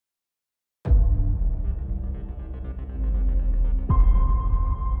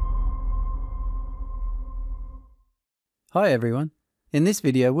Hi everyone. In this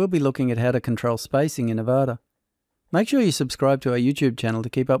video we'll be looking at how to control spacing in Avada. Make sure you subscribe to our YouTube channel to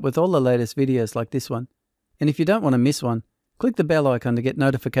keep up with all the latest videos like this one. And if you don't want to miss one, click the bell icon to get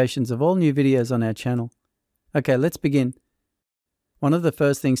notifications of all new videos on our channel. Okay, let's begin. One of the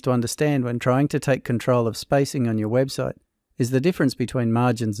first things to understand when trying to take control of spacing on your website is the difference between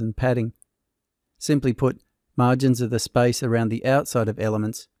margins and padding. Simply put, margins are the space around the outside of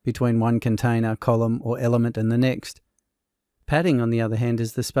elements between one container, column, or element and the next. Padding, on the other hand,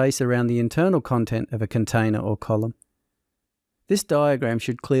 is the space around the internal content of a container or column. This diagram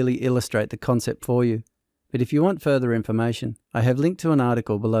should clearly illustrate the concept for you, but if you want further information, I have linked to an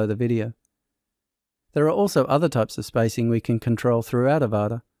article below the video. There are also other types of spacing we can control throughout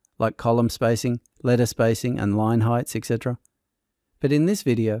Avada, like column spacing, letter spacing, and line heights, etc. But in this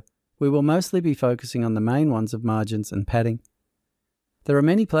video, we will mostly be focusing on the main ones of margins and padding. There are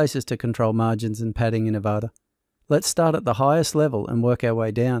many places to control margins and padding in Avada. Let's start at the highest level and work our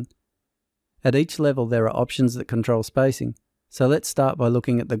way down. At each level there are options that control spacing, so let's start by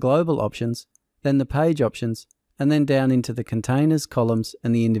looking at the global options, then the page options, and then down into the containers, columns,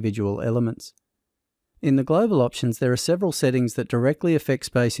 and the individual elements. In the global options there are several settings that directly affect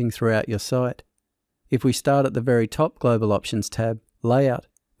spacing throughout your site. If we start at the very top global options tab, Layout,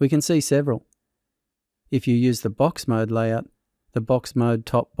 we can see several. If you use the box mode layout, the box mode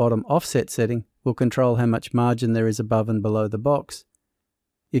top-bottom offset setting will control how much margin there is above and below the box.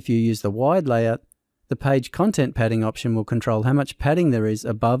 If you use the wide layout, the page content padding option will control how much padding there is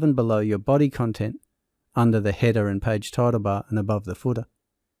above and below your body content, under the header and page title bar and above the footer.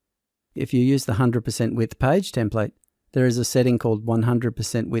 If you use the 100% width page template, there is a setting called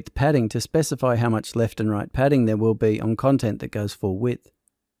 100% width padding to specify how much left and right padding there will be on content that goes full width.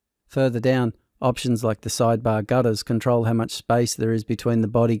 Further down, options like the Sidebar Gutters control how much space there is between the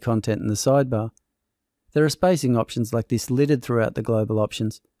body content and the sidebar. There are spacing options like this littered throughout the global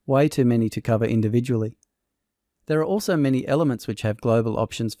options, way too many to cover individually. There are also many elements which have global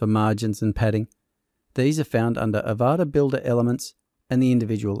options for margins and padding. These are found under Avada Builder elements and the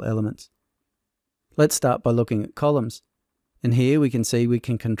individual elements. Let's start by looking at columns, and here we can see we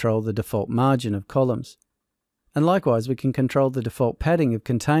can control the default margin of columns. And likewise we can control the default padding of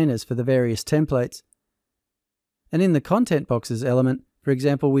containers for the various templates. And in the content boxes element, for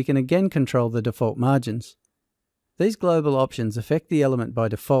example, we can again control the default margins. These global options affect the element by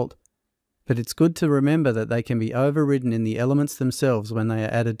default, but it's good to remember that they can be overridden in the elements themselves when they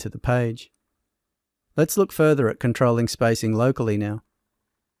are added to the page. Let's look further at controlling spacing locally now.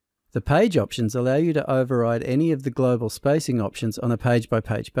 The page options allow you to override any of the global spacing options on a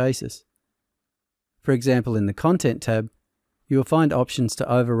page-by-page basis. For example, in the Content tab, you will find options to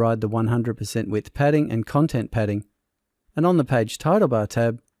override the 100% width padding and content padding. And on the Page Title Bar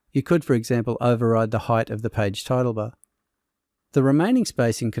tab, you could, for example, override the height of the page title bar. The remaining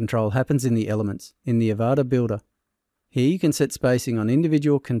spacing control happens in the elements, in the Avada Builder. Here you can set spacing on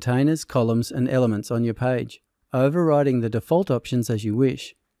individual containers, columns, and elements on your page, overriding the default options as you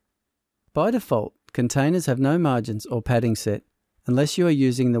wish. By default, containers have no margins or padding set, unless you are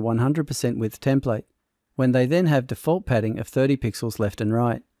using the 100% width template, when they then have default padding of 30 pixels left and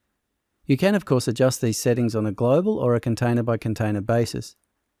right. You can of course adjust these settings on a global or a container by container basis.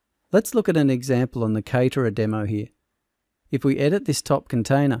 Let's look at an example on the Caterer demo here. If we edit this top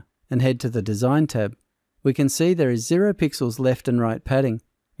container and head to the Design tab, we can see there is 0 pixels left and right padding,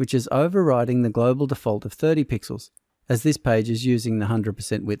 which is overriding the global default of 30 pixels, as this page is using the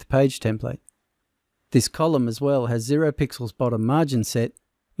 100% width page template. This column as well has 0 pixels bottom margin set,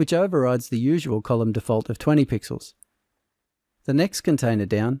 which overrides the usual column default of 20 pixels. The next container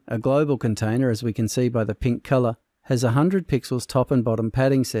down, a global container as we can see by the pink color, has 100 pixels top and bottom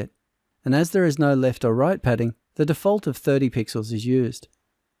padding set, and as there is no left or right padding, the default of 30 pixels is used.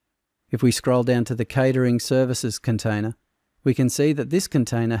 If we scroll down to the Catering Services container, we can see that this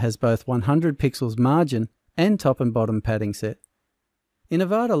container has both 100 pixels margin and top and bottom padding set. In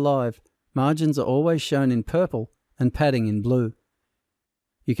Avada Live, margins are always shown in purple and padding in blue.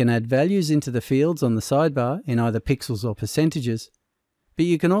 You can add values into the fields on the sidebar in either pixels or percentages, but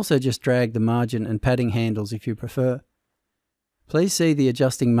you can also just drag the margin and padding handles if you prefer. Please see the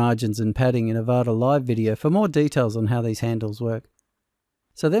Adjusting Margins and Padding in Avada Live video for more details on how these handles work.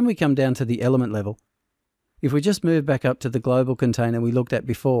 So then we come down to the element level. If we just move back up to the global container we looked at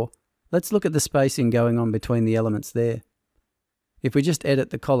before, let's look at the spacing going on between the elements there. If we just edit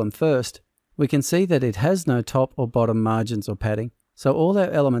the column first, we can see that it has no top or bottom margins or padding, so all our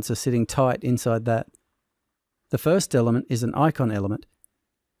elements are sitting tight inside that. The first element is an icon element,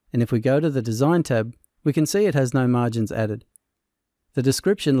 and if we go to the Design tab, we can see it has no margins added. The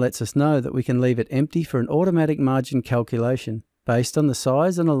description lets us know that we can leave it empty for an automatic margin calculation based on the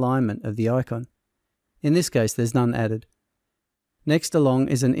size and alignment of the icon. In this case, there's none added. Next along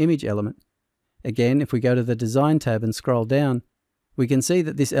is an image element. Again, if we go to the Design tab and scroll down, we can see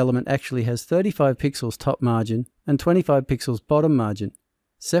that this element actually has 35 pixels top margin and 25 pixels bottom margin,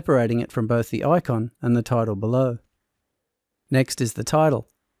 separating it from both the icon and the title below. Next is the title,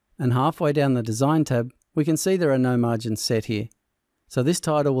 and halfway down the Design tab, we can see there are no margins set here. So this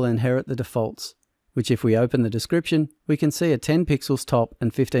title will inherit the defaults, which if we open the description, we can see a 10 pixels top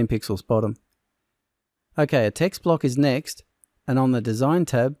and 15 pixels bottom. Okay, a text block is next, and on the Design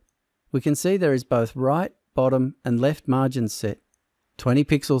tab, we can see there is both right, bottom, and left margins set, 20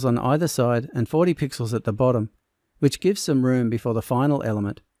 pixels on either side and 40 pixels at the bottom, which gives some room before the final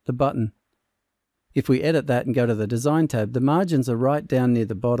element, the button. If we edit that and go to the Design tab, the margins are right down near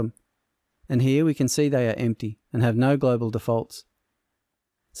the bottom, and here we can see they are empty and have no global defaults.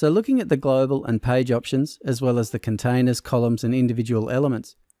 So looking at the global and page options, as well as the containers, columns, and individual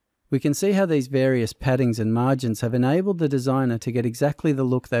elements, we can see how these various paddings and margins have enabled the designer to get exactly the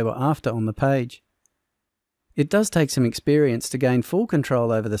look they were after on the page. It does take some experience to gain full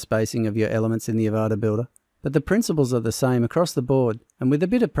control over the spacing of your elements in the Avada Builder, but the principles are the same across the board, and with a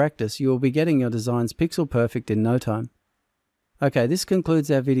bit of practice you will be getting your designs pixel perfect in no time. Okay, this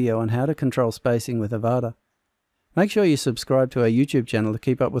concludes our video on how to control spacing with Avada. Make sure you subscribe to our YouTube channel to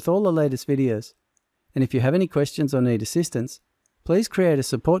keep up with all the latest videos. And if you have any questions or need assistance, please create a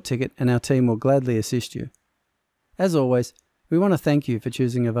support ticket and our team will gladly assist you. As always, we want to thank you for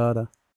choosing Avada.